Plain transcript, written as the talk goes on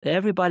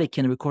Everybody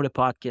can record a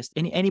podcast.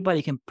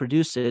 Anybody can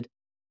produce it,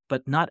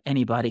 but not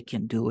anybody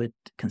can do it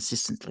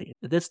consistently.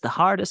 That's the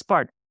hardest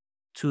part,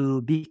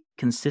 to be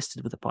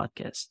consistent with a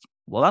podcast.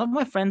 Well, a lot of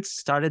my friends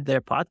started their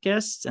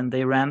podcasts and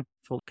they ran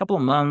for a couple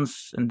of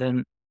months, and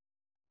then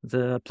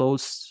the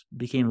uploads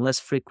became less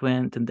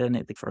frequent, and then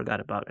they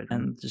forgot about it.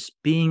 And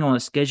just being on a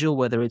schedule,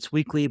 whether it's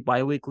weekly,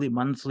 bi-weekly,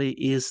 monthly,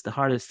 is the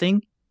hardest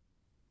thing.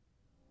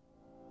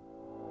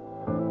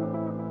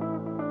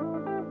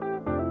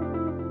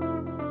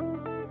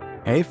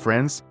 Hey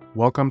friends,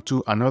 welcome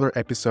to another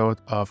episode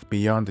of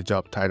Beyond the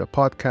Job Title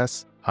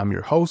podcast. I'm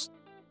your host,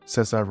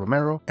 Cesar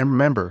Romero, and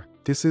remember,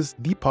 this is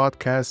the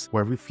podcast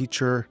where we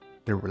feature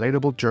the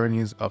relatable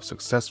journeys of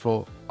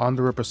successful,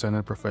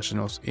 underrepresented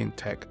professionals in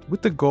tech,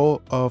 with the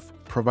goal of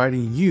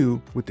providing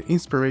you with the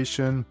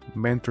inspiration,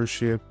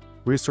 mentorship,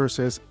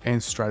 resources,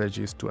 and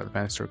strategies to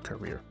advance your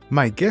career.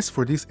 My guest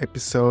for this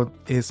episode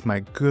is my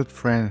good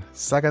friend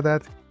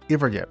Sagadat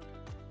Iveryev,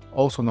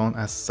 also known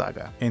as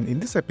Saga. And in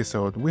this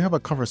episode, we have a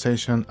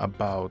conversation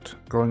about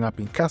growing up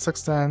in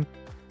Kazakhstan,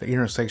 the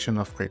intersection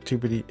of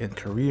creativity and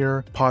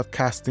career,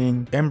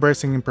 podcasting,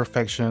 embracing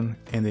imperfection,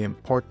 and the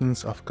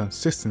importance of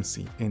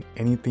consistency in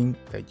anything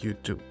that you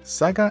do.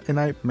 Saga and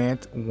I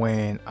met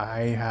when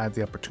I had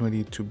the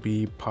opportunity to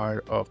be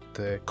part of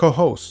the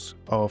co-hosts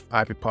of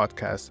Ivy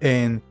Podcast,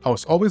 and I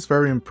was always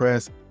very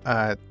impressed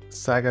at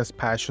Saga's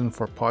passion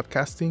for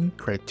podcasting,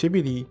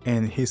 creativity,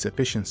 and his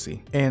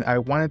efficiency. And I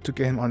wanted to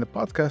get him on the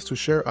podcast to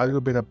share a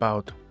little bit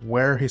about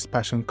where his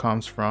passion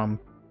comes from,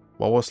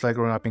 what was like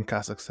growing up in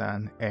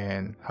Kazakhstan,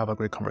 and have a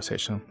great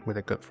conversation with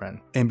a good friend.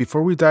 And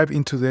before we dive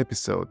into the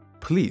episode,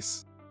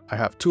 please, I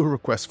have two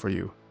requests for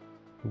you.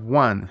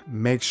 One,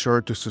 make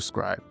sure to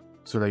subscribe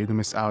so that you don't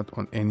miss out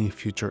on any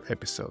future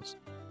episodes.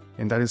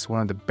 And that is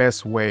one of the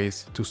best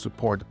ways to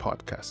support the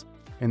podcast.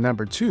 And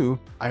number two,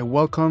 I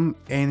welcome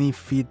any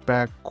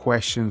feedback,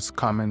 questions,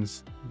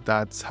 comments.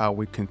 That's how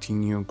we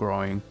continue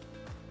growing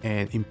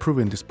and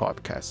improving this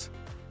podcast.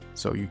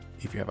 So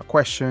if you have a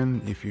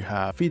question, if you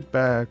have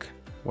feedback,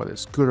 whether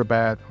it's good or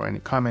bad, or any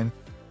comment,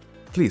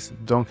 please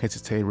don't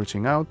hesitate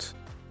reaching out.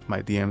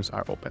 My DMs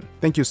are open.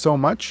 Thank you so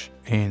much.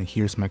 And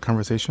here's my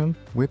conversation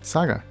with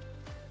Saga.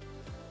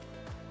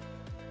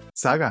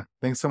 Saga,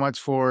 thanks so much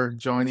for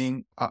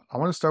joining. I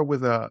want to start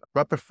with a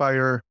rapid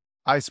fire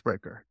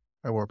icebreaker,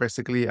 where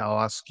basically I'll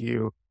ask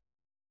you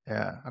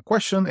a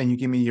question and you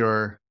give me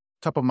your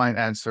top of mind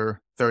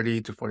answer,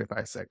 30 to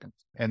 45 seconds.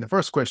 And the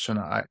first question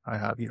I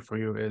have here for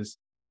you is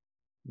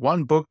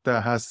one book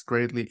that has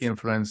greatly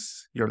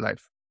influenced your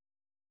life.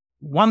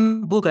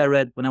 One book I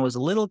read when I was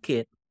a little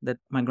kid that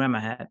my grandma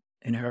had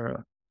in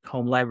her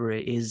home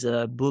library is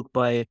a book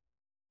by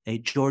a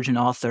Georgian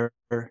author,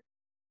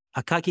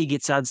 Akaki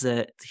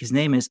Gitsadze. His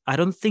name is. I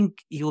don't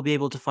think you'll be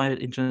able to find it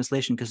in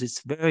translation because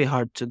it's very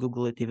hard to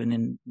Google it even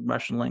in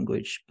Russian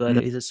language.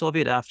 But he's a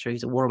Soviet actor.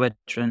 He's a war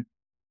veteran.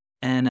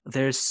 And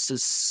there's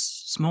this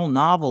small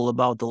novel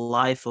about the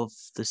life of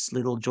this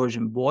little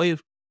Georgian boy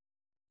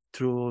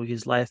through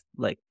his life,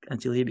 like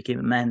until he became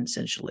a man,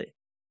 essentially.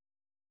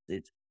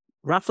 It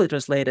roughly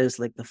translated as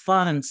like the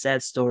fun and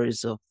sad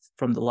stories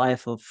from the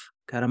life of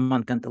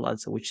Karaman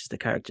Kantaladze, which is the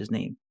character's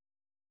name.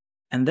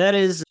 And that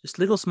is just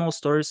little small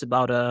stories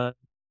about a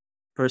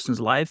person's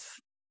life,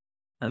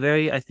 a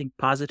very, I think,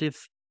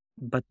 positive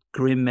but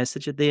grim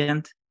message at the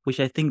end, which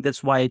I think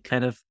that's why it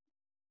kind of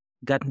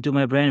got into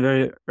my brain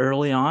very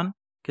early on,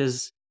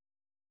 because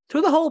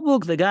through the whole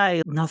book, the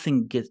guy,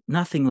 nothing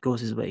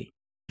goes his way.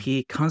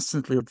 He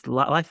constantly,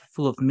 life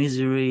full of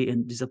misery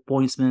and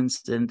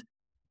disappointments,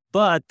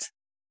 but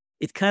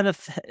it kind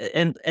of,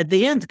 and at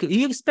the end,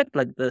 you expect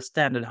like the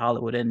standard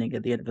Hollywood ending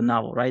at the end of a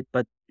novel, right?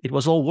 But it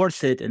was all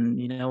worth it. And,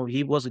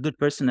 he was a good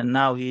person. And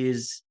now he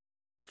is,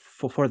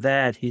 for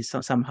that, he's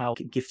somehow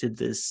gifted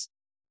this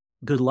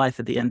good life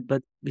at the end.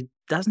 But it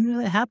doesn't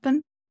really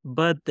happen.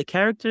 But the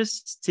character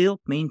still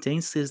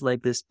maintains his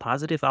like this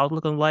positive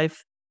outlook on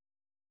life.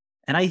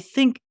 And I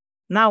think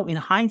now in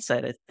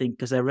hindsight,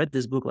 because I read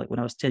this book like when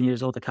I was 10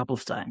 years old a couple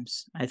of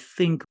times, I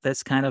think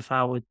that's kind of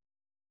how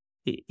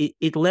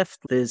it left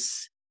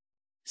this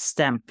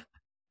stamp.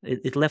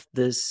 It left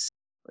this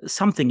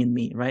something in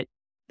me, right?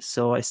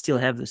 So I still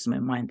have this in my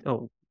mind.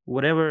 Oh,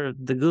 whatever,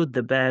 the good,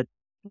 the bad,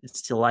 it's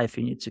still life.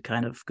 You need to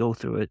kind of go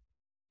through it.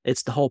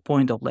 It's the whole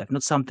point of life,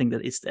 not something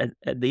that is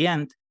at the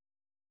end.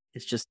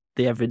 It's just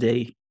the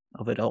everyday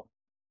of it all.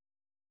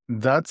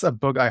 That's a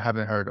book I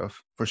haven't heard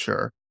of for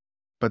sure.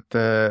 But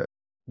the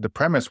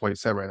premise, what you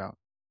said right now,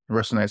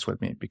 resonates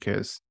with me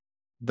because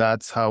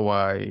that's how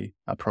I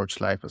approach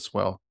life as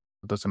well.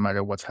 It doesn't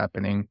matter what's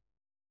happening.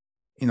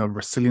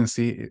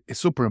 Resiliency is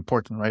super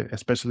important, right?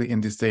 Especially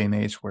in this day and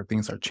age where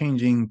things are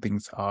changing,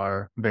 things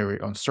are very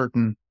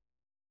uncertain.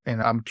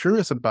 And I'm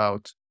curious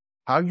about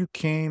how you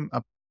came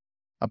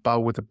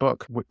about with the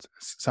book.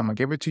 Someone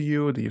gave it to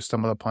you? Did you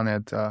stumble upon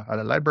it at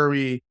a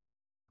library?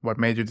 What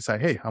made you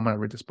decide, hey, I'm going to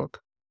read this book?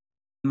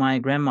 My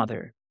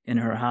grandmother, in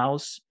her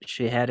house,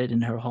 she had it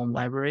in her home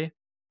library.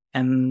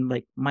 And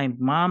like my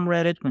mom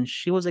read it when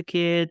she was a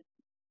kid.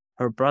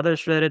 Her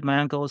brothers read it, my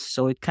uncles.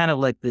 So it kind of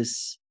like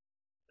this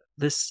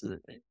this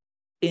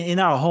in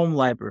our home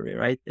library,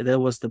 right? There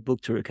was the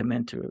book to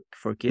recommend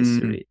for kids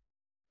to Mm, read.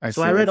 I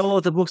So see. I I read see. all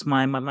of the books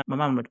my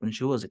mom read when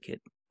she was a kid,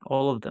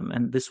 all of them,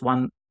 and this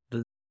one,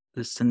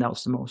 this stands out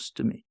the most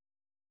to me.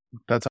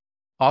 That's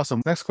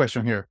awesome. Next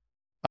question here.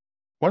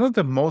 What are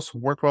the most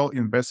worthwhile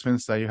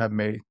investments that you have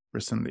made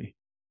recently?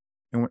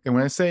 And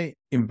when I say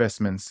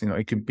investments,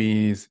 it could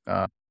be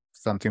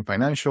something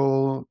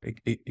financial,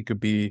 it could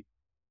be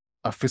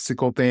a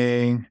physical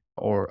thing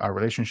or a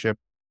relationship.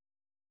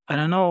 I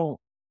don't know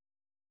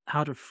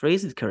how to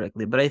phrase it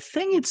correctly, but I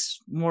think it's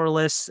more or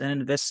less an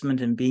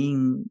investment in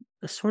being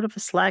a sort of a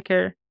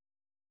slacker.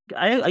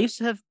 I used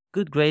to have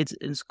good grades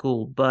in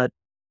school, but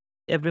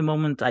every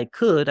moment I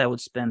could, I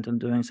would spend on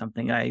doing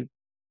something I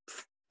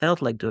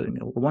felt like doing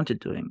or wanted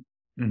doing.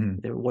 Hmm.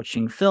 They were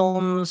watching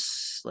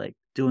films, like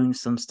doing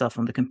some stuff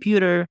on the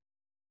computer.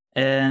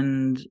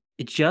 And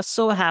it just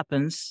so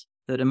happens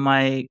that in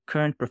my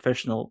current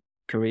professional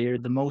career,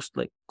 the most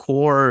like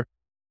core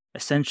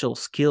essential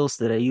skills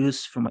that I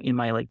use in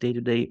my like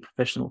day-to-day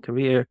professional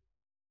career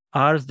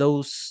are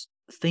those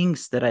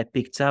things that I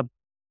picked up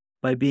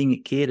by being a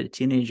kid, a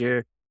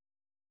teenager,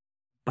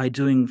 by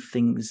doing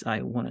things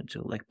I wanted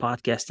to, like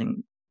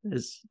podcasting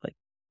is like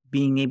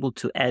being able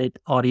to edit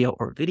audio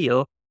or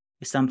video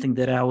is something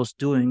that I was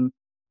doing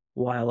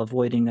while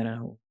avoiding,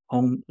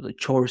 home like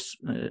chores,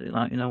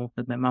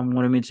 that my mom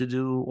wanted me to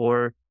do,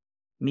 or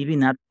maybe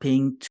not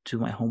paying to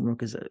my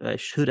homework as I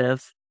should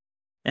have.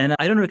 And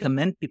I don't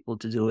recommend people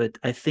to do it.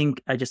 I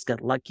think I just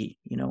got lucky,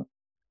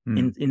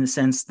 Mm. in the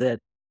sense that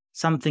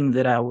something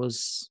that I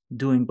was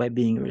doing by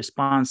being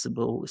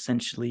responsible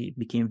essentially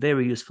became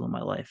very useful in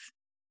my life.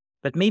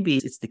 But maybe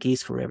it's the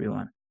case for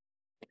everyone.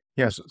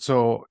 Yes.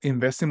 So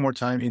investing more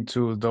time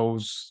into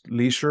those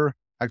leisure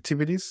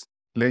activities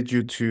led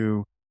you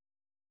to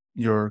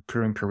your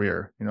current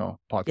career, Yeah, it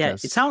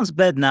podcast. sounds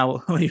bad now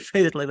when you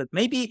phrase it like that.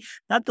 Maybe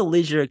not the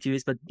leisure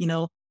activities, but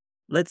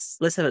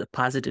let's have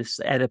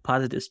add a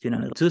positive spin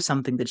on it. Do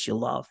something that you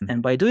love, Mm.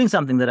 and by doing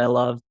something that I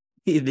love,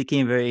 it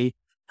became very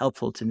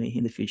helpful to me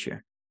in the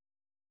future.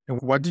 And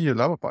what do you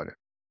love about it?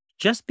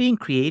 Just being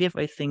creative,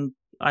 I think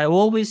I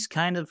always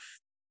kind of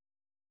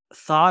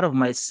thought of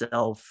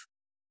myself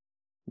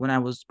when I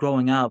was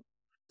growing up,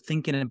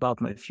 thinking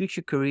about my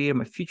future career,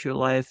 my future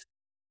life,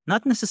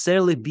 not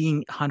necessarily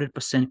being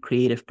 100%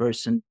 creative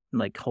person,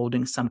 like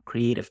holding some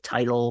creative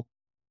title,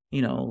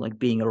 like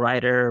being a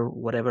writer or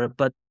whatever,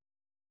 but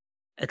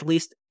at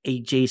least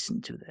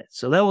adjacent to that.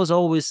 So that was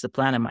always the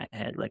plan in my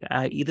head. Like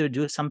I either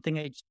do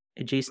something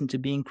adjacent to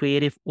being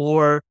creative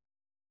or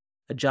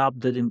a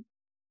job that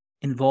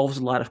involves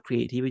a lot of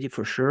creativity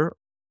for sure.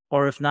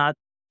 Or if not,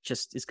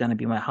 just it's going to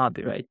be my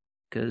hobby, right?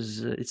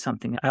 Because it's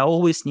something I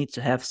always need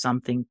to have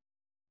something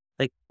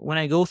like when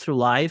I go through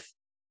life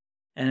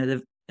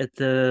and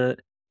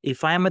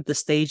if I'm at the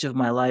stage of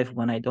my life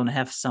when I don't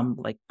have some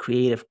like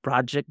creative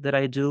project that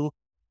I do,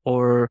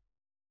 or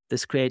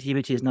this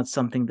creativity is not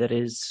something that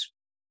is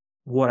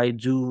what I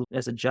do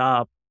as a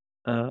job,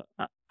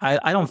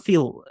 I don't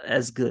feel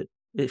as good.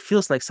 It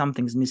feels like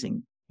something's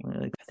missing.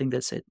 Like, I think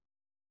that's it.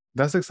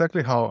 That's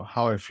exactly how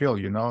I feel.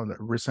 That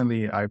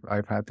recently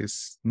I've had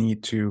this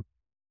need to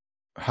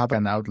have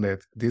an outlet,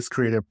 this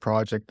creative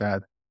project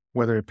that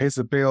whether it pays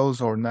the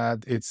bills or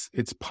not, it's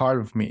part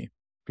of me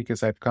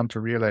because I've come to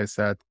realize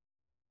that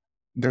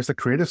there's a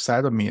creative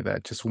side of me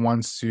that just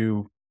wants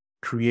to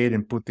create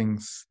and put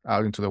things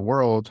out into the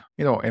world.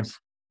 And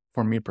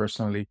for me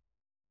personally,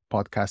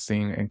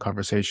 podcasting and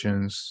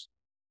conversations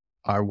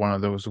are one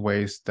of those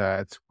ways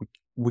that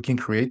we can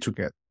create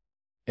together.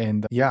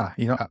 And yeah,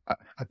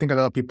 I think a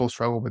lot of people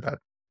struggle with that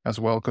as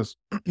well. Because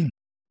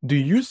do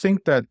you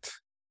think that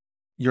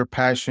your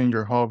passion,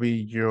 your hobby,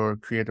 your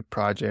creative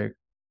project,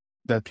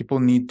 that people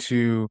need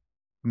to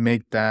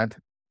make that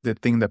the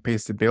thing that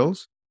pays the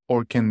bills,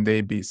 or can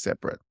they be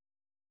separate?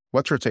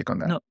 What's your take on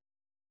that? No,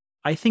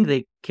 I think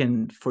they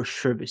can for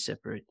sure be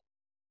separate.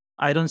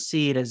 I don't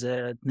see it as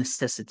a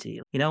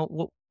necessity.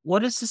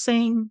 What is the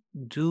saying?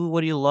 Do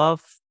what you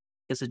love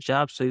as a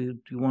job so you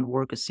won't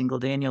work a single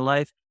day in your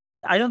life.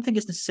 I don't think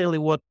it's necessarily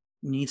what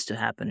needs to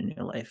happen in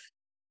your life.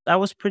 I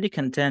was pretty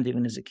content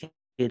even as a kid,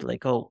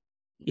 like, oh,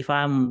 if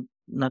I'm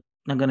not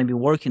going to be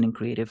working in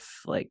creative,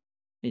 like,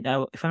 if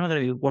I'm not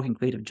going to be working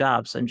creative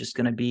jobs, I'm just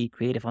going to be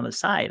creative on the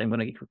side. I'm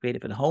going to get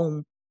creative at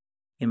home,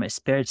 in my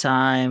spare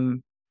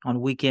time, on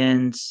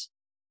weekends.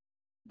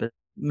 But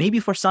maybe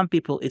for some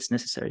people it's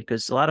necessary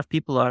because a lot of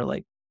people are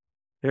like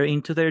very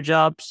into their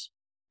jobs,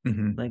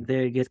 Hmm. like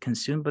they get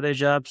consumed by their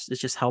jobs. It's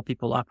just how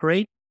people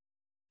operate.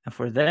 And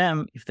for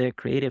them, if they're a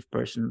creative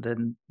person,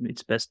 then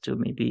it's best to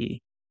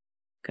maybe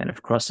kind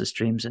of cross the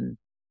streams and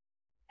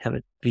have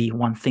it be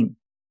one thing.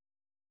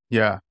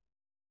 Yeah,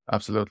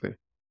 absolutely.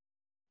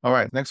 All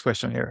right, next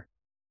question here.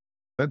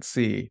 Let's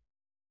see.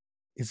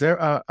 Is there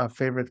a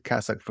favorite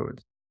Kazakh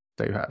food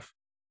that you have?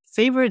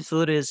 Favorite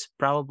food is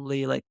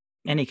probably like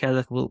any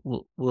Kazakh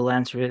will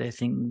answer it. I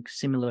think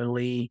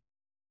similarly,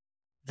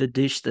 the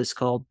dish that's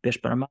called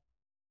beshbarma.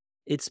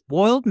 It's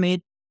boiled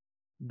meat,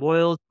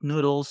 boiled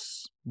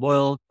noodles,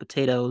 boiled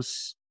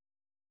potatoes,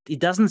 It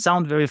doesn't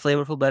sound very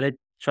flavorful, but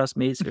trust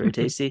me, it's very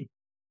tasty.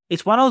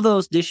 It's one of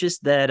those dishes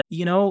that,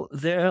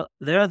 there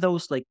are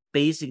those like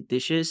basic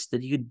dishes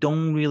that you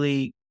don't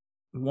really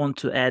want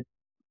to add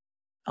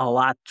a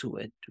lot to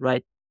it,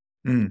 right?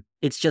 Mm.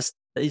 It's just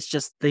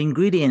the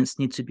ingredients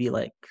need to be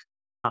like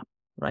up,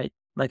 right?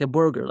 Like a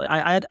burger.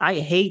 Like I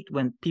hate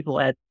when people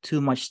add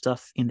too much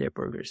stuff in their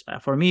burgers.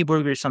 For me,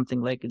 burger is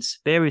something like it's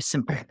very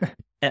simple,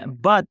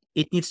 but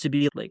it needs to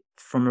be like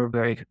from a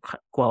very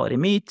quality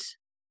meat,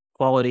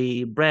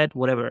 quality bread,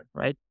 whatever,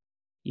 right?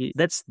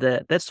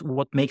 That's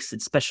what makes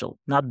it special,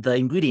 not the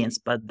ingredients,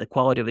 but the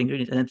quality of the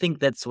ingredients. And I think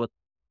that's what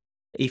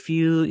if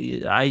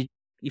you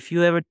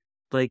ever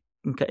like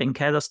in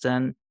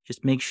Kazakhstan,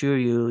 just make sure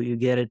you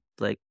get it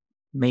like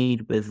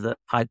made with the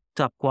high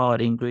top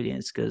quality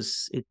ingredients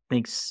because it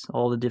makes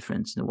all the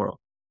difference in the world.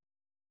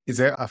 Is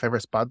there a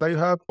favorite spot that you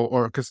have,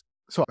 or because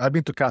so I've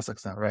been to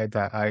Kazakhstan, right?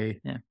 That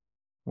I Yeah.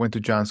 went to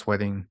John's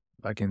wedding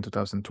back in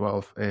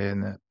 2012,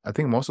 and I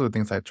think most of the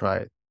things I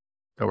tried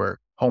that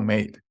were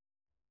homemade.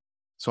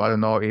 So I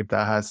don't know if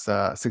that has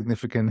a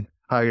significant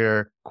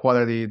higher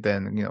quality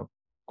than going to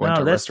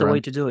No, a that's the way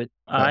restaurant. to do it.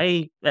 Yeah.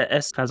 I,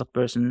 as Kazakh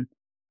person,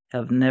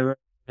 have never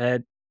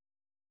had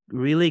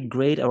really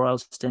great or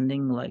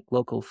outstanding like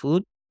local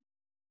food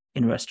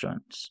in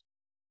restaurants.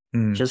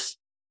 Mm. Just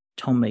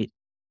homemade.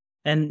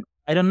 And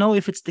I don't know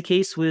if it's the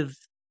case with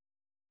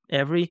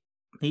every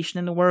nation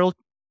in the world,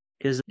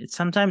 because it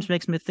sometimes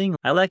makes me think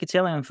I like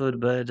Italian food,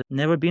 but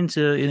never been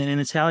to in an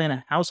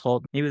Italian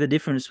household. Maybe the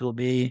difference will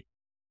be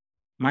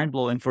mind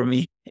blowing for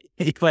me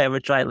if I ever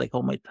tried like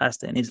homemade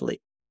pasta in Italy.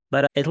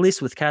 But at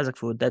least with Kazakh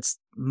food, that's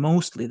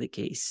mostly the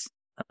case.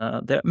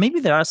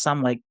 There are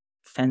some like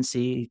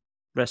fancy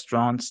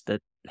restaurants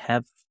that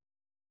have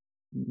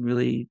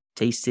really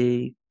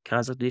tasty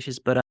Kazakh dishes,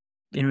 but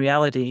in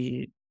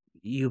reality,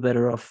 you're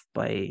better off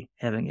by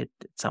having it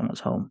at someone's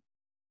home.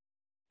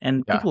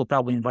 And Yeah. people will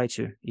probably invite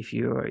you if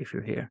you're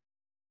here.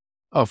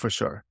 Oh, for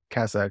sure.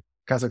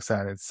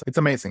 Kazakhstan, it's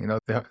amazing.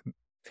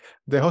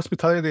 The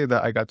hospitality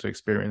that I got to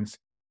experience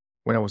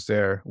when I was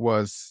there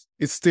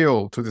it's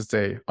still to this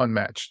day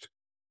unmatched.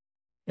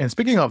 And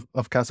speaking of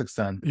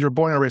Kazakhstan, you're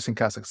born and raised in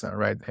Kazakhstan,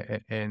 right?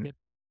 And Yep.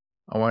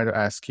 I wanted to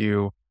ask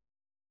you,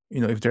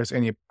 if there's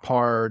any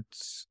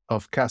parts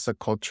of Kazakh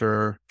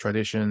culture,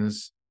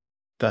 traditions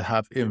that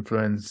have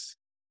influenced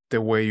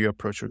the way you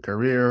approach your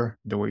career,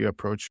 the way you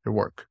approach your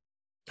work.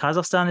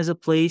 Kazakhstan is a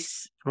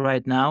place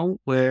right now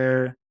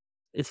where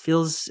it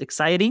feels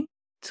exciting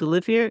to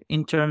live here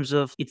in terms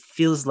of it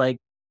feels like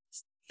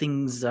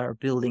things are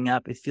building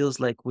up. It feels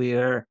like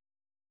we're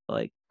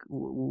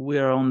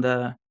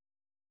on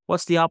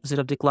what's the opposite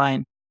of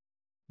decline?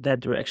 That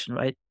direction,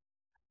 right?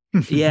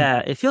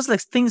 Yeah, it feels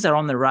like things are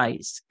on the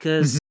rise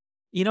because,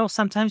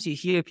 sometimes you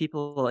hear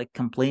people like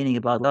complaining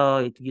about, oh,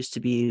 it used to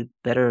be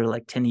better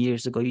like 10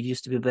 years ago. It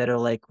used to be better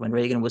like when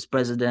Reagan was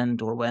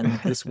president or when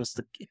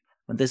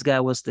when this guy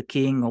was the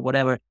king or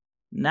whatever.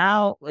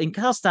 Now in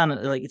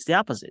Kazakhstan, like it's the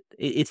opposite.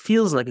 It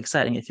feels like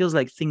exciting. It feels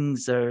like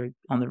things are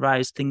on the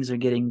rise. Things are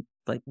getting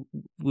like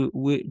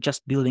we're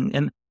just building.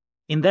 And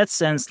in that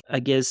sense, I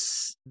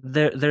guess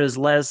there's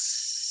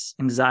less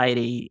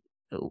anxiety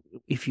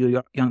if you're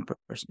a young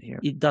person here.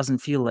 It doesn't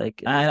feel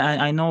like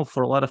I know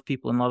for a lot of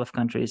people in a lot of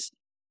countries,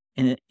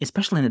 and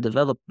especially in the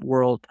developed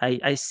world,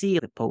 I see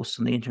the posts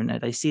on the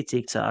internet, I see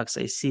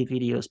TikToks, I see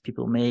videos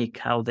people make,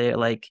 how they're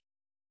like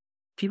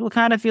people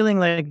kind of feeling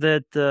like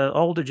that the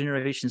older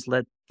generations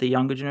let the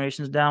younger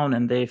generations down,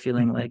 and they're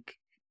feeling like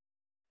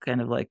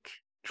kind of like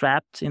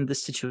trapped in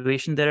this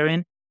situation that they're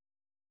in.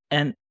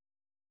 And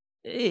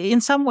in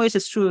some ways,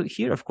 it's true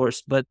here, of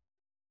course, but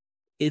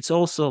it's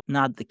also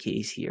not the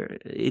case here.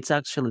 It's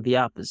actually the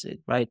opposite,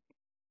 right?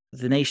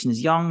 The nation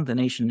is young, the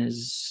nation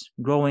is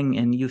growing,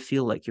 and you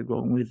feel like you're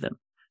growing with them.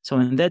 So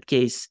in that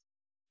case,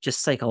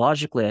 just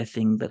psychologically, I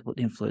think that what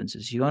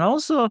influences you. And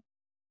also,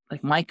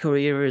 like my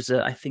career is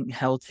I think,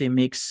 healthy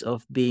mix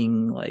of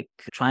being like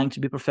trying to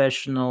be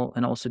professional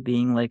and also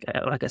being like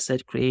I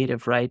said,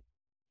 creative, right?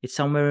 It's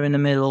somewhere in the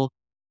middle.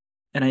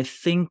 And I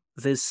think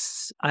I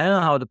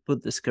don't know how to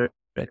put this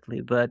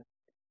correctly, but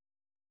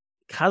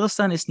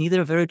Kazakhstan is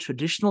neither a very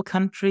traditional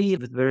country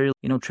with very,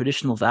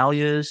 traditional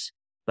values,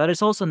 but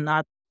it's also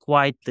not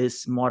quite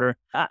this modern.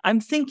 I'm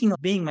thinking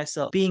of being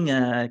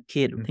a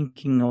kid,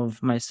 thinking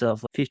of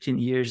myself 15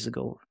 years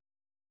ago.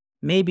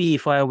 Maybe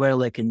if I were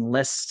like in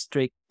less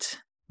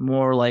strict,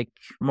 more like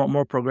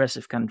more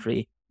progressive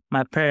country,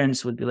 my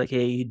parents would be like,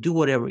 hey, you do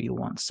whatever you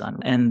want, son.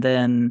 And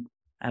then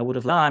I would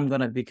have, I'm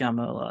going to become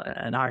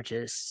an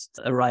artist,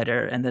 a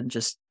writer. And then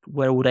just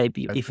where would I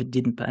be if it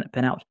didn't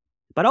pan out?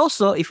 But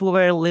also, if we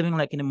were living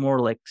like in a more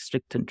like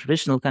strict and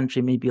traditional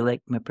country, maybe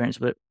like my parents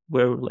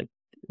were like,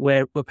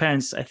 where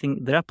parents, I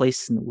think there are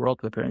places in the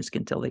world where parents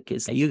can tell their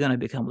kids, you're going to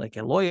become like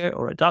a lawyer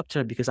or a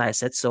doctor because I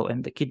said so.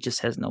 And the kid just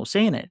has no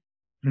say in it.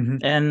 Mm-hmm.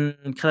 And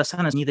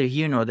Kazakhstan is neither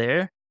here nor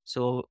there.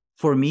 So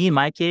for me, in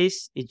my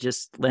case, it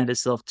just lent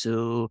itself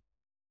to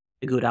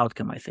a good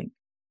outcome, I think,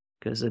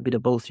 because a bit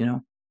of both,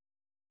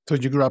 So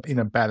you grew up in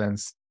a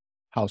balanced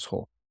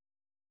household.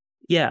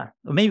 Yeah,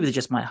 or maybe it's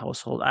just my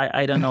household.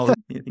 I don't know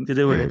anything to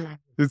do with it.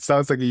 It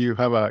sounds like you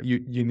have a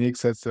unique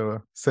set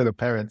of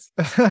parents.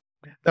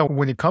 Now,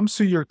 when it comes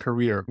to your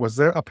career, was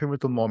there a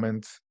pivotal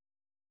moment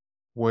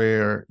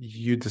where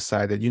you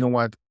decided, you know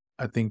what,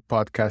 I think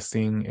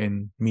podcasting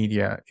and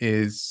media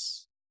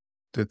is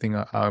the thing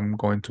I'm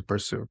going to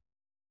pursue?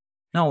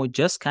 No, it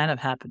just kind of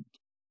happened,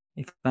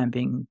 if I'm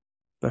being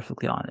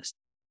perfectly honest.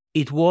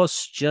 It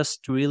was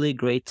just really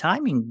great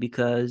timing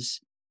because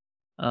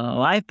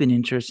I've been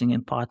interested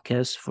in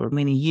podcasts for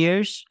many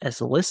years as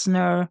a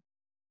listener.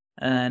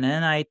 And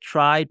then I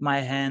tried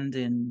my hand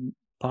in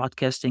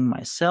podcasting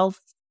myself.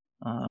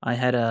 I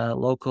had a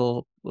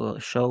local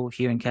show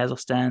here in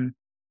Kazakhstan.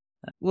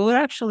 We were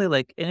actually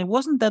like, and it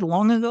wasn't that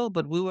long ago,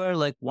 but we were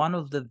like one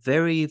of the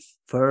very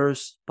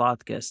first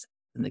podcasts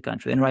in the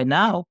country. And right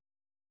now,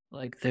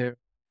 like there are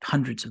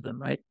hundreds of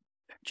them, right?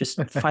 Just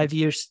 5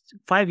 years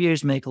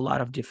make a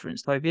lot of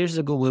difference. 5 years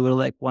ago, we were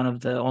like one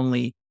of the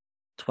only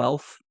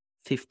 12,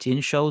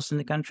 15 shows in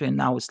the country. And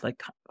now it's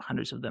like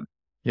hundreds of them.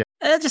 Yeah.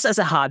 Just as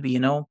a hobby,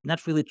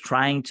 not really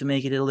trying to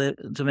make it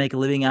to make a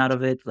living out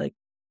of it, like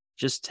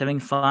just having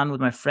fun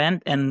with my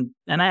friend. And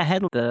I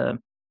had the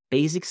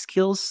basic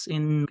skills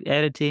in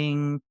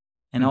editing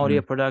and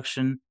audio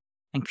production,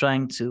 and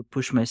trying to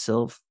push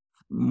myself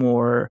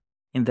more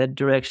in that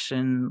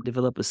direction,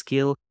 develop a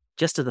skill,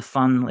 just as a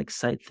fun like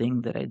side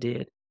thing that I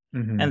did.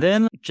 And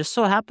then it just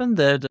so happened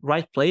that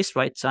right place,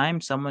 right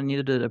time, someone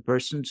needed a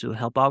person to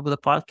help out with a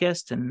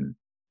podcast, and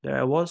there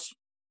I was.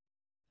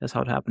 That's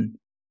how it happened.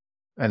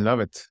 I love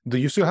it. Do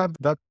you still have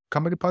that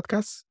comedy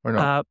podcast or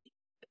no?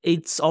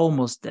 It's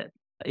almost dead.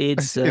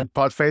 It's It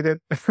pod faded.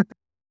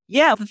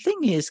 yeah. The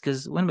thing is,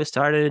 because when we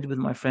started with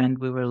my friend,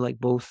 we were like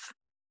both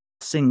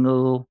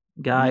single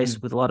guys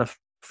with a lot of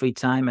free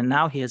time, and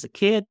now he has a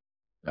kid,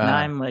 and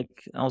I'm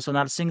like also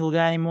not a single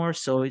guy anymore.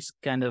 So it's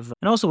kind of,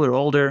 and also we're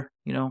older,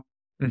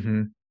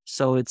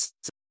 so it's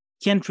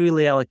can't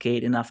really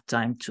allocate enough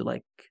time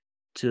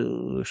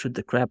to shoot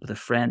the crap with a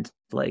friend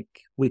like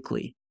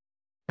weekly.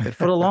 But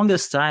for the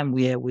longest time,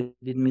 we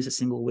didn't miss a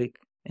single week,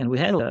 and we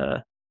had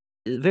a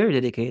very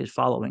dedicated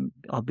following,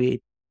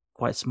 albeit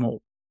quite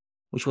small,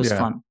 which was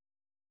fun.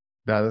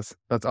 That's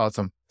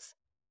awesome.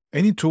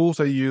 Any tools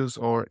that you use,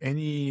 or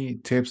any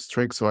tips,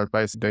 tricks, or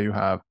advice that you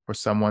have for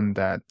someone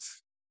that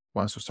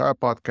wants to start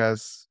a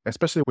podcast,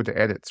 especially with the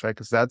edits, right?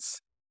 Because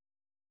that's,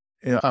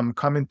 I'm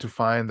coming to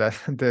find that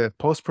the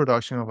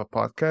post-production of a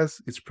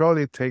podcast, it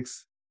probably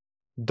takes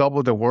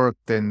double the work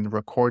than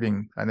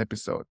recording an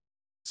episode.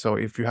 So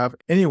if you have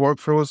any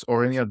workflows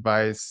or any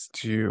advice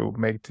to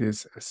make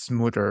this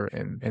smoother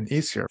and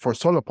easier for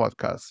solo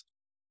podcasts,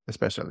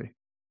 especially.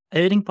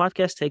 Editing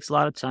podcasts takes a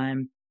lot of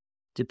time,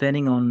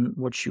 depending on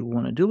what you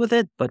want to do with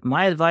it. But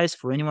my advice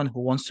for anyone who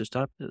wants to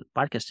start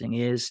podcasting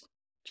is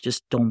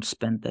just don't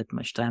spend that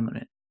much time on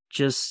it.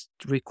 Just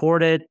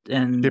record it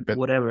and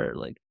whatever.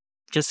 Like,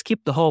 just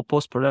skip the whole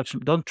post-production.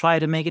 Don't try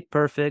to make it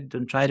perfect.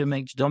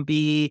 Don't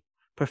be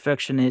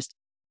perfectionist,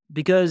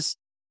 because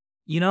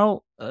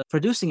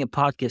producing a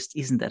podcast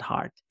isn't that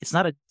hard. It's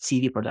not a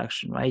TV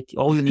production, right?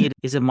 All you need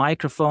is a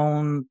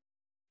microphone.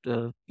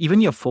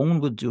 Even your phone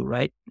would do,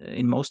 right?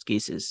 In most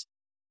cases,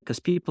 because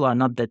people are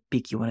not that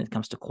picky when it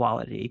comes to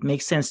quality. It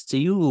makes sense to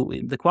you.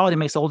 The quality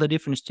makes all the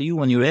difference to you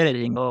when you're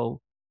editing. Oh,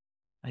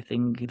 I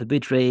think the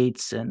bit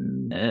rates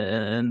and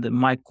the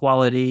mic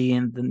quality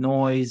and the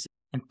noise,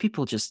 and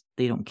people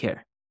they don't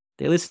care.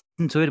 They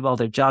listen to it while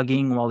they're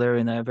jogging, while they're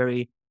in a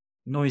very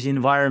noisy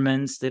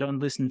environments. They don't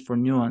listen for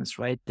nuance,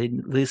 right? They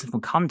listen for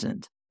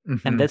content.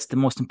 And that's the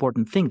most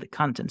important thing, the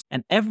content.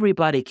 And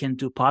everybody can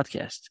do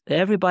podcasts.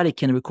 Everybody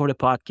can record a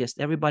podcast.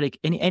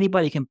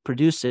 Anybody can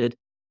produce it,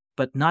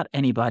 but not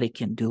anybody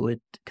can do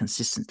it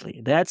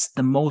consistently. That's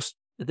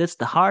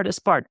the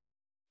hardest part,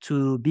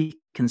 to be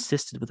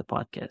consistent with a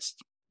podcast.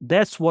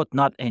 That's what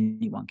not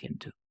anyone can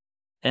do.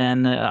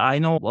 And I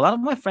know a lot of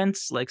my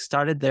friends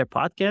started their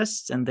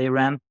podcasts and they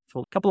ran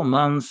for a couple of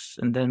months,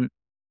 and then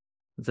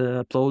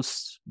the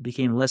uploads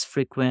became less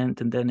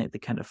frequent, and then they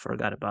kind of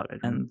forgot about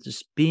it. And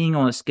just being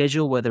on a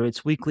schedule, whether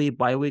it's weekly,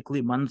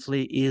 bi-weekly,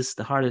 monthly, is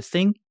the hardest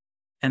thing.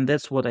 And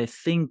that's what I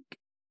think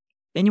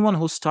anyone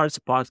who starts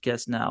a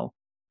podcast now,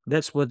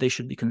 that's what they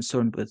should be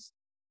concerned with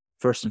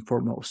first and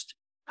foremost.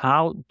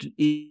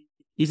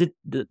 Does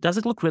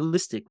it look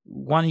realistic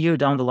 1 year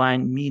down the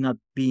line, me not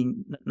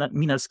skipping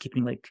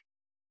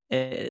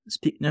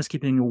not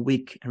skipping a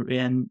week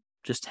and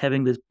just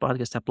having this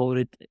podcast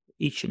uploaded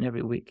each and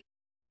every week?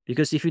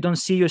 Because if you don't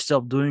see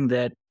yourself doing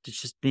that, it's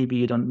just maybe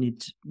you don't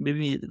need to,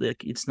 maybe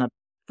it's not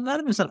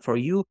for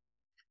you,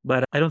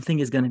 but I don't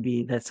think it's going to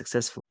be that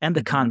successful. And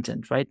the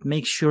content, right?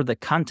 Make sure the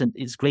content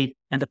is great,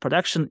 and the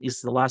production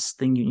is the last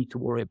thing you need to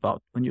worry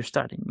about when you're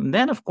starting. And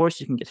then, of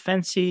course, you can get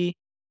fancy,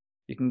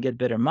 you can get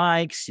better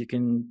mics, you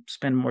can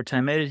spend more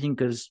time editing,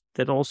 because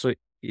that also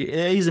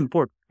is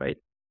important, right?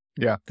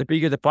 Yeah. The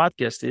bigger the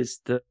podcast is,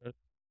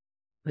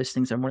 these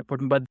things are more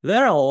important. But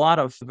there are a lot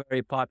of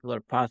very popular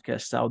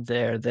podcasts out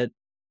there that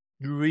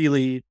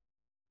really,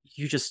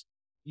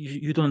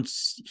 you don't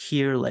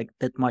hear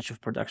that much of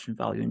production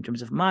value in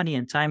terms of money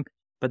and time.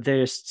 but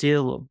they're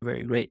still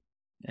very great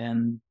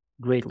and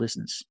great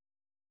listens.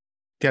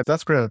 Yeah,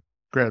 that's great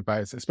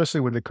advice,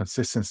 especially with the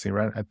consistency,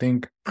 right? I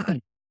think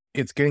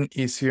it's getting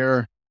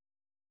easier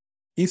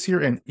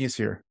and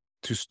easier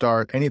to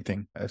start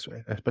anything,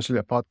 especially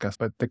a podcast,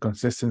 but the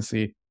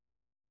consistency.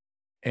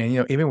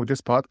 And, even with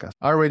this podcast,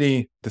 I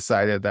already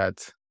decided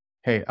that,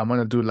 hey, I'm going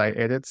to do light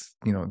edits,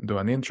 do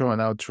an intro, an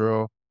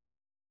outro.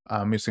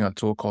 I'm using a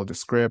tool called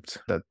Descript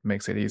that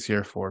makes it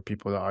easier for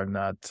people that are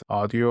not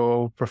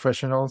audio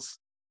professionals,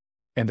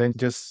 and then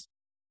just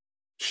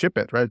ship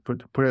it, right?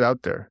 Put it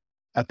out there.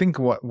 I think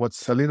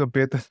what's a little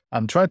bit,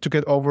 I'm trying to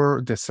get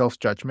over the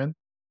self-judgment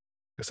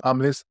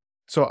because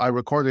so I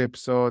record the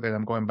episode and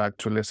I'm going back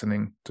to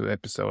listening to the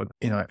episode,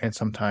 and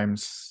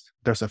sometimes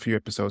there's a few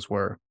episodes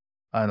where,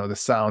 I don't know, the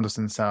sound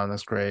doesn't sound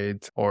as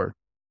great or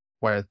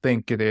what I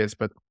think it is,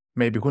 but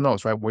maybe, who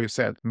knows, right? What you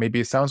said,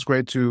 maybe it sounds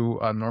great to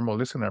a normal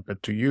listener,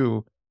 but to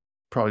you,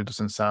 probably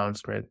doesn't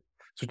sound great.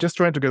 So just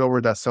trying to get over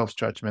that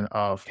self-judgment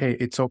of, hey,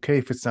 it's okay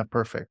if it's not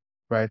perfect,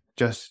 right?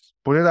 Just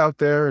put it out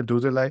there, do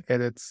the light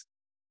edits,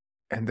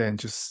 and then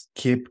just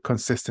keep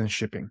consistent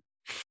shipping.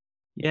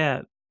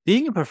 Yeah.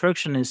 Being a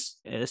perfectionist,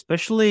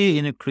 especially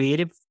in a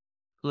creative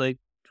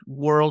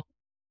world,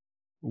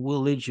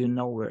 will lead you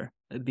nowhere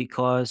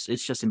because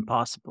it's just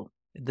impossible.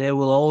 There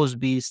will always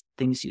be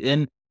things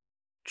and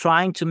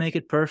trying to make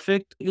it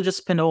perfect, you just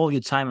spend all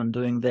your time on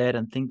doing that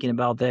and thinking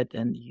about that,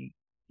 and you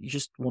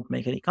just won't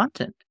make any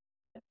content.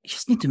 You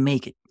just need to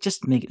make it.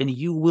 Just make it, and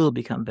you will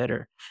become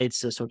better.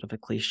 It's a sort of a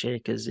cliche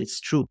because it's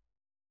true.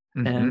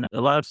 And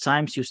a lot of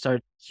times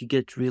you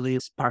get really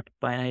sparked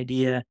by an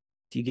idea,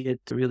 you get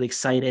really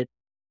excited,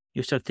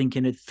 you start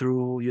thinking it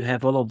through, you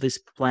have all of these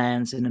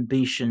plans and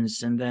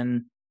ambitions, and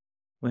then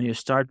when you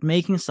start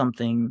making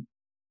something,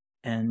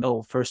 and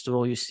first of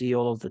all, you see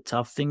all of the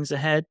tough things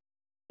ahead,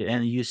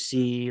 and you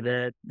see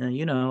that,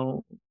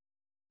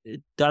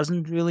 it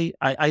doesn't really,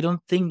 I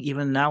don't think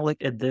even now,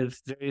 like at the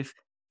very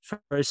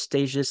first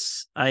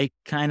stages, I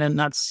kind of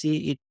not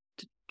see it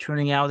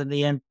turning out in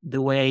the end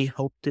the way I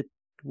hoped it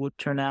would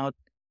turn out,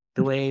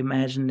 the way I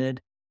imagined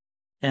it.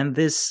 And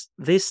these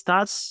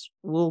thoughts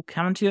will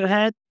come into your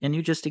head and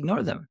you just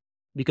ignore them.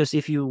 Because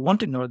if you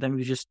want to ignore them,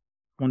 you just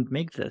won't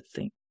make the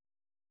thing.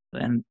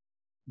 And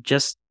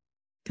just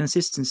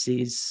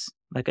consistency is,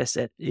 like I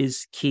said,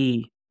 is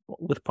key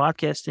with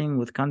podcasting,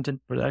 with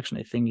content production.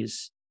 I think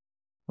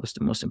was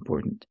the most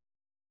important.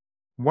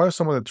 What are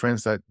some of the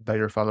trends that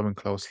you're following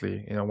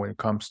closely, when it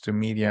comes to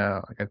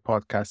media and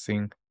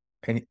podcasting?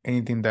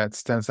 Anything that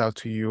stands out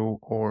to you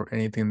or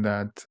anything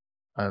that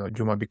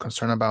you might be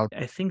concerned about?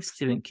 I think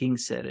Stephen King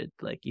said it,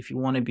 like, if you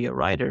want to be a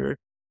writer,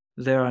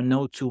 there are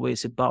no two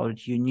ways about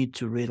it. You need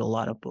to read a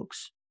lot of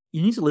books.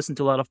 You need to listen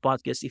to a lot of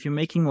podcasts. If you're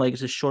making like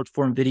the short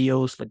form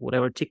videos, like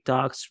whatever,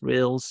 TikToks,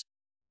 Reels,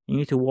 you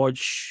need to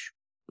watch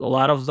a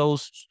lot of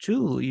those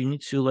too. You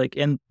need to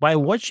and by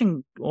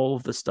watching all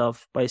of the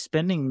stuff, by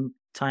spending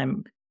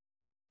time,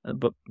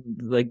 but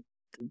like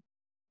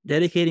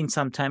dedicating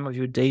some time of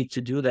your day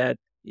to do that,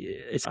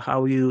 it's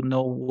how you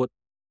know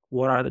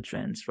what are the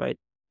trends, right?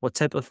 What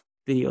type of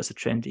videos are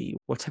trendy?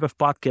 What type of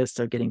podcasts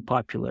are getting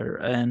popular?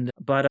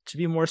 But to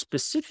be more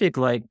specific,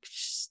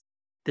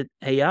 that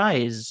AI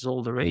is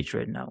all the rage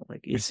right now.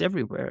 Like, it's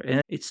everywhere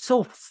and it's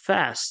so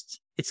fast.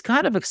 It's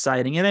kind of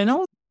exciting. And I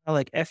know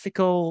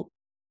ethical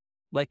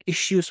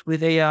issues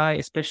with AI,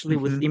 especially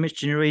with image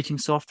generating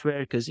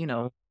software, because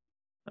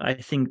I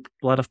think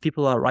a lot of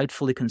people are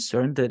rightfully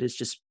concerned that it's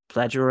just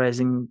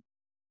plagiarizing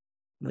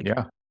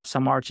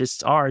some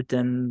artists' art,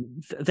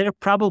 and there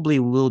probably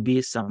will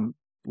be some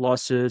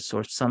lawsuits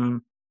or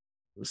some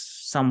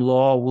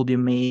law will be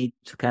made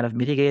to kind of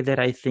mitigate that,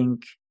 I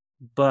think.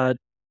 But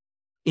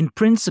in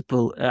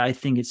principle, I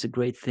think it's a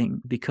great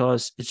thing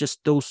because it's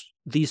just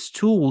these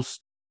tools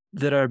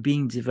that are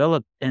being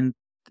developed, and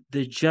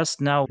they're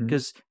just now,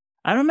 because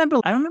I remember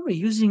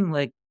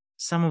using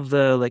some of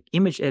the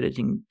image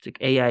editing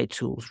AI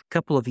tools a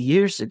couple of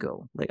years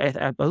ago.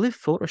 I believe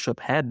Photoshop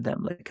had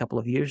them a couple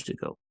of years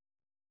ago.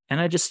 And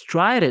I just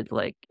tried it,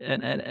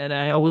 and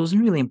I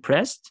wasn't really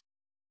impressed.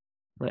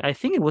 I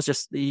think it was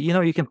just,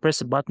 you can press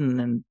a button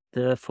and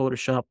the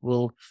Photoshop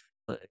will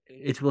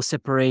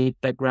separate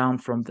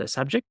background from the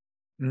subject.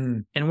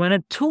 And when a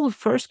tool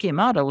first came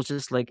out, I was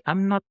just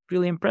I'm not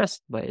really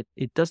impressed by it.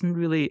 It doesn't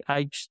really,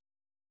 I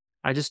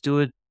just do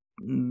it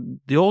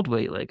the old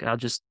way. I'll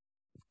just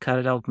cut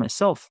it out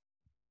myself.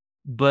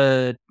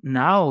 But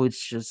now it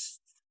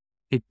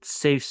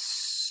saves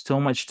so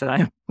much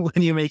time when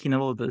you're making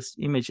all of those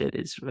image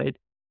edits, right?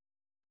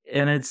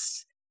 And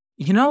it's,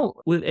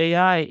 with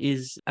AI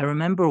I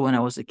remember when I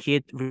was a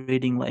kid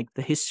reading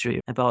the history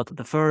about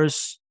the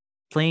first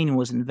plane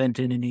was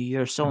invented in the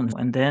year so,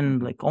 and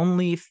then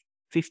only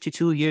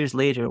 52 years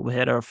later, we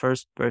had our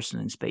first person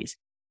in space.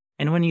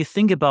 And when you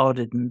think about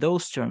it in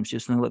those terms,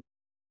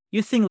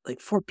 you think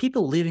for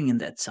people living in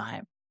that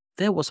time,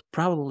 there was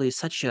probably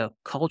such a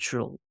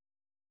cultural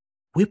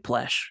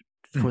whiplash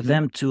for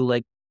them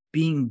to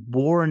being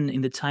born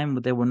in the time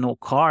where there were no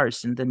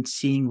cars, and then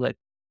seeing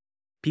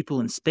people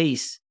in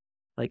space.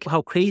 like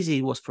how crazy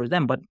it was for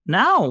them. But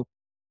now,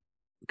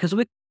 because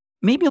we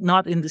maybe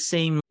not in the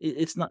same,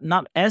 it's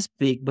not as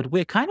big, but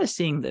we're kind of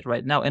seeing that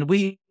right now. And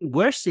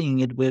we're seeing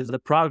it with the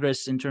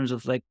progress in terms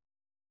of like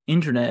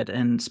internet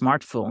and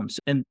smartphones,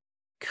 and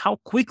how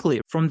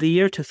quickly from the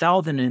year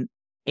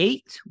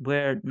 2008,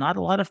 where not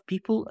a lot of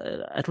people,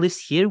 at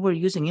least here, were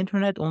using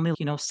internet, only,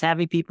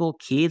 savvy people,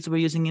 kids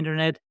were using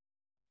internet,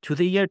 to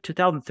the year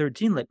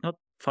 2013, like not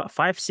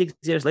 5, 6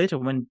 years later,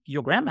 when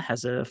your grandma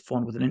has a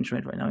phone with an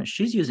internet right now and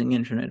she's using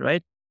internet,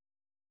 right?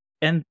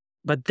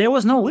 But there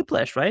was no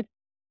whiplash, right?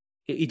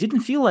 It didn't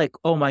feel like,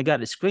 oh my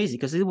God, it's crazy,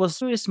 because it was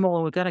very small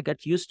and we kind of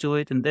got used to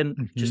it. And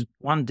then just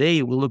one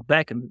day we look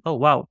back and, oh,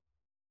 wow,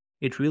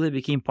 it really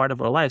became part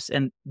of our lives.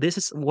 And this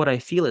is what I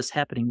feel is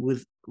happening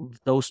with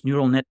those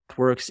neural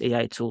networks,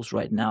 AI tools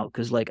right now.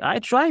 Because like I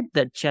tried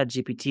that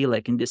ChatGPT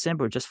like in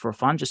December just for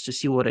fun, just to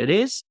see what it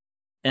is.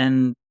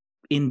 And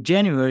in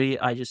January,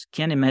 I just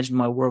can't imagine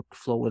my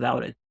workflow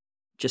without it.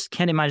 Just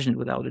can't imagine it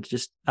without it.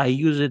 Just I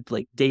use it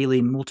like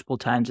daily, multiple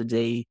times a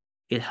day.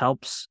 It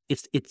helps.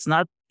 It's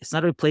not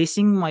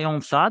replacing my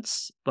own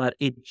thoughts, but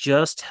it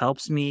just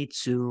helps me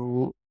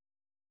to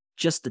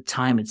just the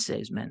time it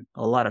saves, man.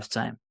 A lot of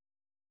time.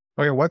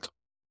 Okay,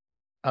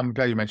 I'm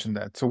glad you mentioned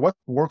that. So what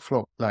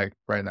workflow like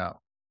right now,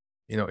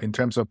 in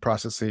terms of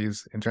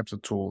processes, in terms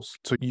of tools?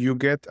 So you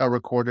get a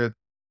recorded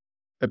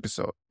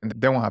episode, and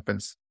then what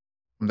happens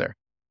from there?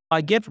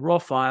 I get raw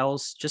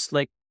files, just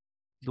like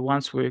the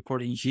ones we're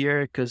recording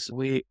here,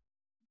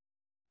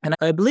 and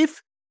I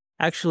believe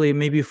actually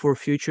maybe for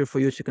future for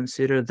you to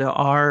consider,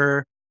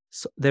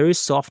 there is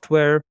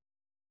software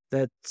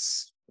that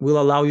will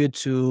allow you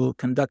to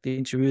conduct the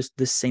interviews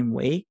the same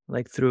way,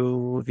 like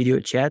through video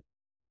chat,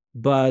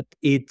 but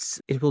it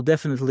will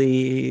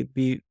definitely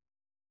be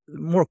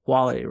more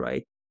quality,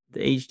 right?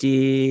 The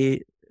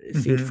HD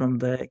feed from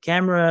the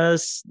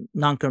cameras,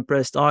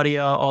 non-compressed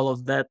audio, all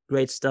of that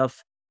great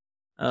stuff.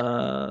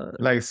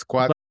 Like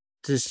Squad.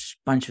 Just a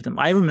bunch of them.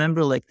 I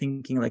remember like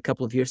thinking like a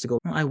couple of years ago,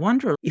 I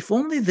wonder if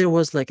only there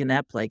was like an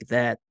app like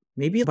that,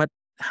 maybe, but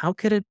how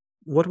could it,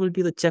 what would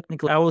be the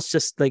technical? I was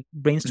just like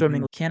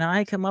brainstorming, can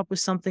I come up with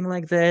something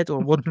like that? Or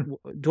what,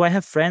 do I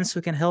have friends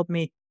who can help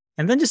me?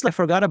 And then just like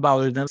forgot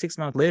about it. And 6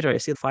 months later, I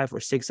see 5 or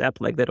 6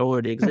 apps like that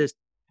already exist.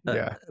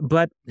 And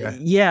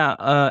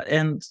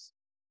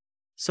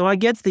so I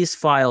get these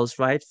files,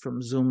 right,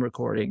 from Zoom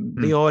recording.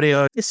 The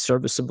audio is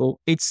serviceable.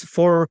 It's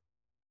for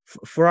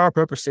our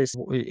purposes,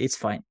 it's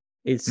fine.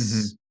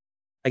 It's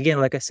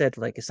again, like I said,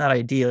 like it's not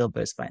ideal,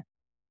 but it's fine.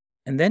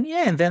 And then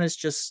it's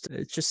just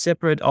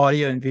separate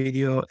audio and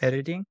video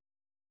editing.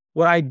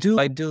 What I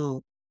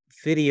do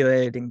video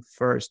editing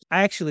first.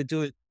 I actually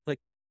do it like,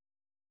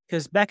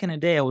 because back in the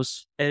day I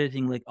was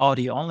editing like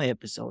audio only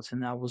episodes,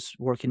 and I was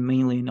working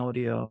mainly in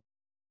audio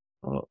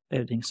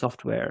editing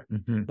software.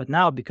 But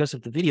now, because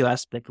of the video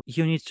aspect,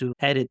 you need to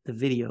edit the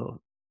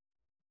video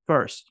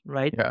first,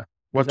 right? Yeah.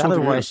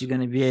 Otherwise, you're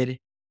going to be editing.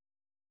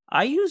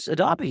 I use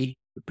Adobe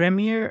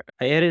Premiere.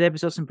 I edit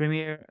episodes in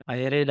Premiere. I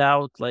edit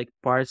out like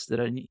parts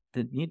that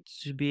need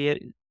to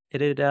be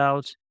edited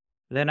out.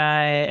 Then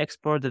I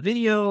export the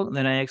video.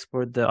 Then I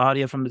export the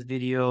audio from the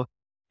video.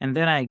 And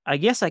then I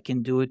guess I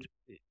can do it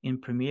in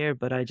Premiere,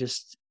 but I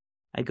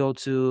go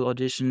to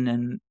Audition,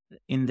 and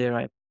in there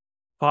I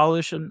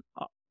polish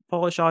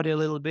audio a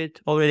little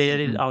bit. Already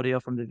edited audio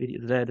from the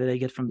video that I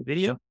get from the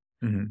video.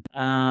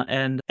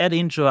 And add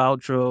intro,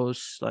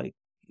 outros, like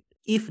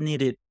if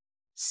needed.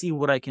 See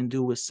what I can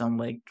do with some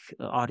like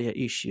audio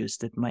issues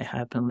that might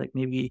happen, like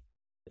maybe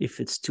if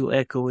it's too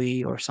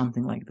echoey or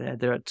something like that.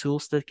 There are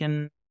tools that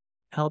can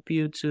help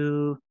you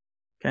to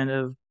kind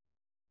of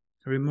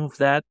remove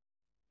that.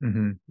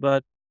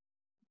 But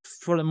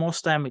for the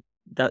most time,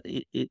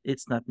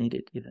 it's not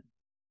needed even.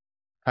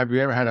 Have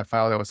you ever had a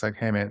file that was like,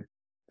 hey man,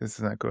 this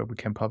is not good, we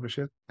can't publish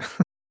it?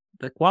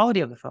 The quality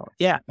of the file,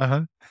 yeah.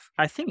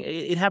 I think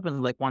it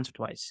happened like once or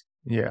twice.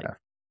 Yeah.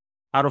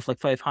 Out of like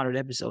 500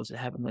 episodes, it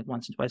happened like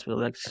once or twice, but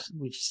like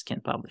we just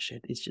can't publish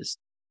it. It's just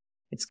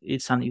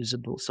it's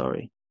unusable.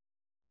 Sorry.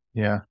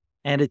 Yeah.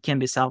 And it can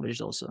be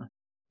salvaged also.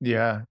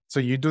 Yeah. So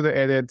you do the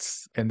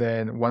edits, and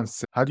then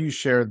how do you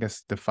share the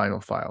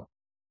final file?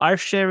 I'll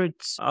share it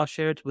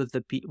with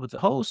the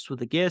host, with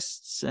the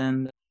guests,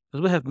 and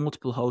because we have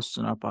multiple hosts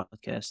on our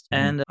podcast,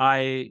 and then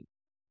I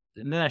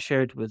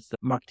share it with the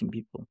marketing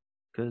people,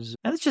 and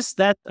it's just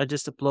that I'll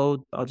just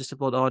upload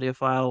audio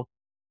file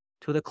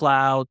to the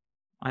cloud.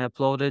 I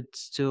upload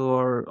it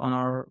on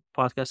our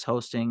podcast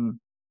hosting,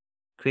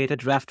 create a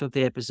draft of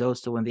the episode.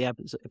 So when the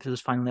episode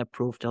is finally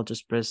approved, I'll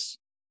just press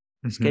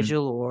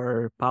schedule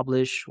or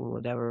publish or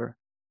whatever.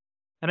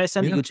 And I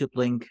send the YouTube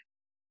link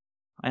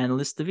and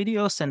list the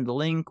video, send the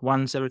link.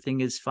 Once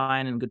everything is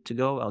fine and good to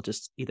go, I'll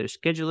just either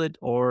schedule it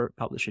or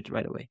publish it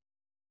right away.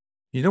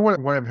 You know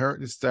what I've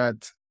heard is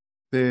that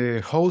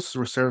the host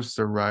reserves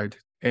the right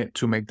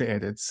to make the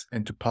edits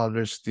and to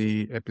publish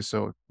the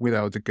episode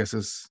without the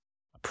guest's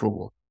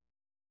approval.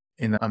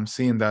 And I'm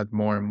seeing that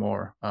more and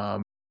more.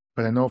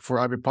 But I know for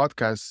every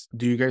podcast,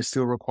 do you guys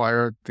still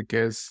require the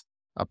guest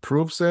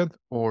approves it,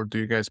 or do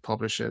you guys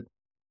publish it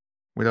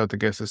without the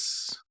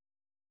guest's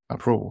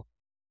approval.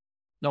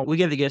 No, we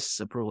get the guest's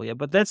approval, yeah.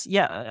 But that's,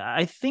 yeah,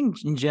 I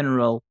think in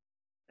general,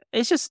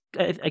 it's just,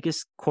 I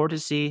guess,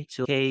 courtesy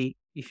to, hey,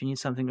 if you need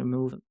something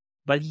removed.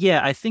 But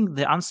yeah, I think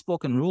the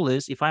unspoken rule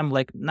is if I'm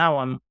like, now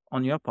I'm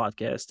on your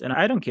podcast and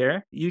I don't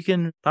care, you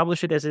can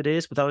publish it as it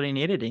is without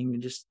any editing,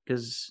 just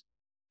because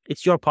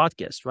it's your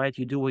podcast, right?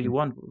 You do what you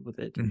want with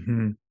it.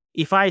 Mm-hmm.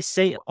 If I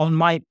say on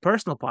my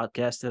personal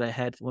podcast that I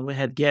had, when we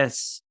had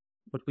guests,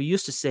 what we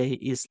used to say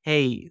is,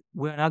 hey,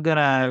 we're not going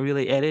to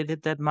really edit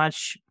it that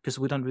much because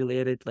we don't really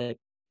edit like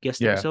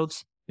guest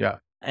episodes. Yeah.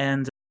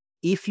 And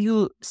if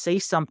you say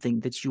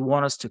something that you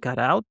want us to cut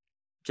out,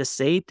 just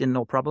say it and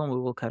no problem, we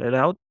will cut it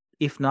out.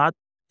 If not,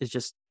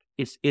 it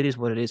is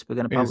what it is. We're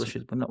going to publish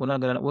it. We're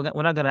not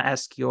going to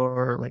ask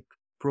your like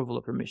approval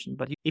or permission.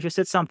 But if you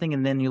said something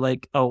and then you're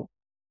like, oh,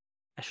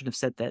 I should have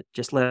said that,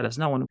 just let us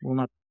know and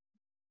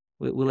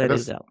we'll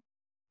edit it out.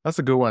 That's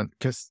a good one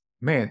because,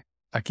 man,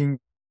 I can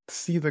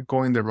see that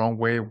going the wrong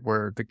way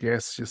where the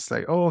guests just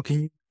like, oh,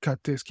 can you cut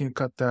this? Can you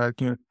cut that?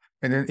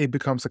 And then it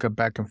becomes like a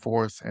back and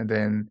forth, and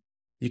then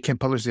you can't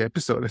publish the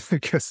episode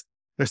because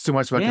there's too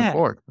much back and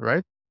forth,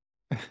 right?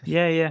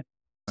 Yeah.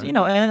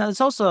 And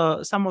it's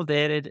also some of the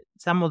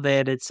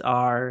edits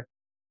are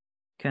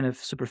kind of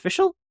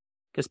superficial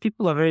because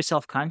people are very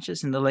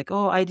self-conscious and they're like,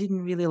 oh, I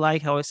didn't really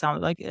like how I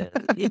sound. Like,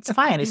 it's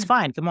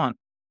fine. Come on.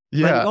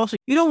 Yeah. But also,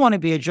 you don't want to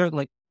be a jerk.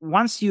 Like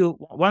once you,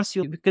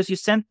 because you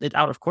sent it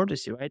out of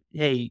courtesy, right?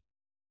 Hey,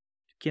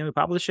 can we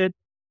publish it?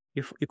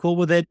 You're cool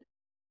with it.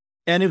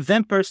 And if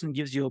that person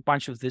gives you a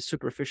bunch of these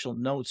superficial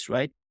notes,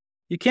 right?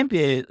 You can't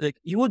be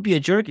you would be a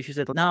jerk if you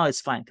said, no,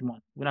 it's fine. Come on.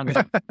 We're not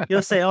going to.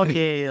 You'll say,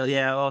 okay,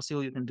 yeah, I'll see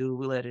what you can do.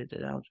 We'll edit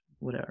it out,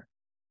 whatever.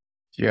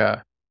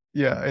 Yeah.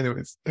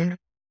 Anyways,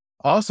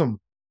 awesome.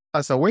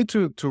 As a way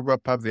to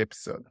wrap up the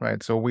episode,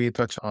 right? So we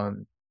touched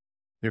on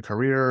your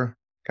career,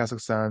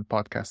 Kazakhstan,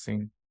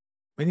 podcasting.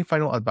 Any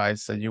final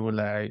advice that you would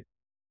like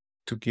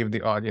to give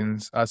the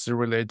audience as it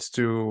relates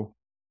to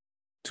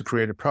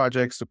creative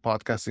projects, to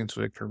podcasting,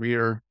 to a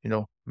career?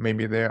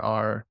 Maybe they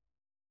are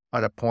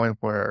at a point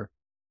where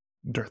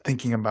they're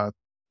thinking about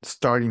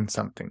starting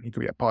something. It could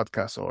be a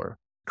podcast or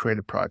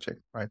creative project,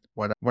 right?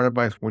 What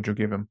advice would you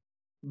give them?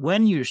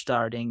 When you're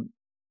starting,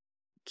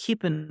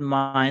 keep in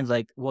mind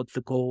like what the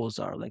goals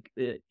are. Like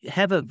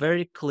have a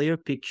very clear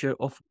picture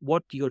of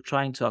what you're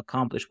trying to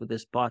accomplish with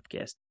this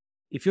podcast.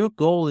 If your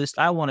goal is,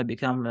 I want to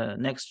become the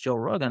next Joe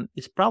Rogan,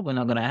 it's probably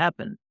not going to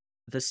happen.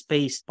 The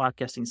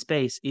podcasting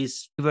space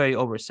is very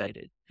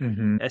oversaturated,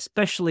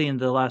 especially in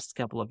the last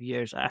couple of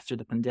years after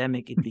the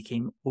pandemic. It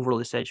became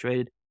overly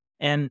saturated,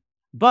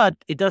 but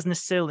it doesn't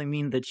necessarily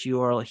mean that you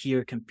are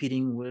here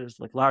competing with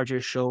like larger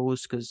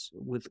shows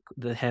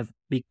that have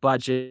big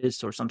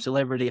budgets or some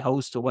celebrity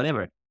host or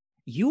whatever.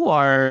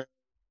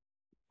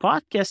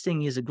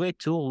 Podcasting is a great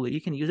tool.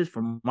 You can use it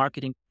for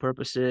marketing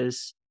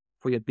purposes,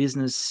 for your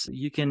business.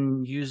 You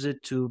can use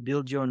it to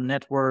build your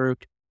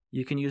network.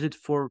 You can use it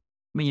for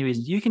many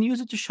reasons. You can use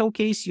it to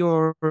showcase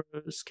your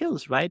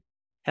skills, right?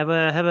 Have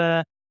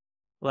a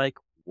like,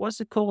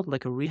 what's it called?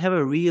 Like have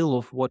a reel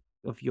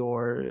of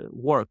your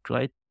work,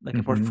 right? Like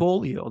a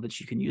portfolio that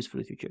you can use for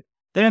the future.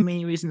 There are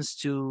many reasons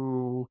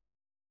to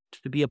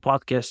be a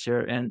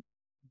podcaster, and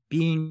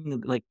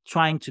being like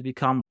trying to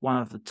become one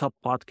of the top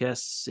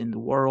podcasts in the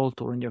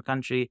world or in your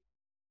country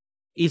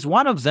is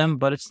one of them,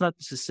 but it's not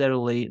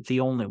necessarily the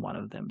only one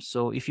of them.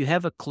 So if you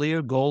have a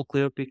clear goal,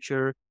 clear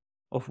picture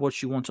of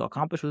what you want to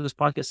accomplish with this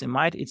podcast in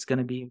mind, it's going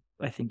to be,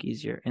 I think,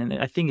 easier. And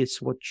I think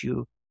it's what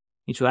you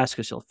need to ask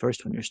yourself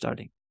first when you're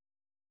starting.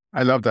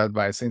 I love that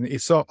advice, and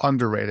it's so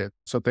underrated.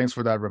 So thanks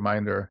for that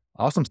reminder.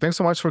 Awesome. Thanks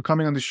so much for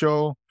coming on the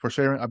show, for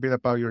sharing a bit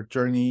about your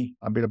journey,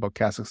 a bit about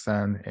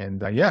Kazakhstan.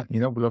 And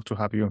we'd love to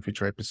have you in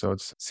future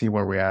episodes, see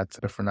where we're at.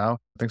 But for now,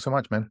 thanks so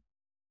much, man.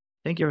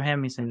 Thank you for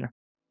having me, Sandra.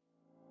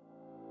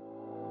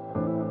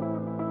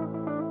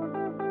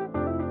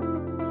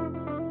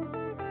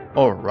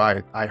 All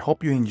right. I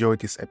hope you enjoyed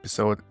this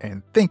episode,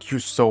 and thank you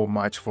so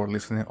much for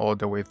listening all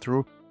the way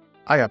through.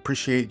 I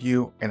appreciate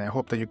you, and I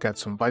hope that you got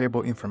some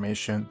valuable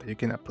information that you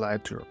can apply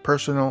to your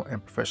personal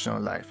and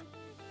professional life.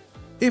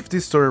 If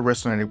this story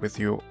resonated with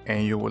you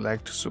and you would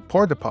like to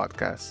support the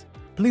podcast,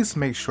 please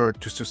make sure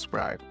to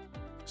subscribe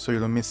so you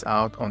don't miss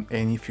out on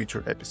any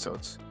future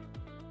episodes.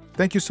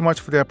 Thank you so much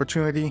for the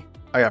opportunity.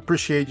 I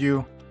appreciate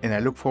you, and I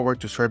look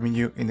forward to serving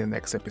you in the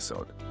next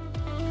episode.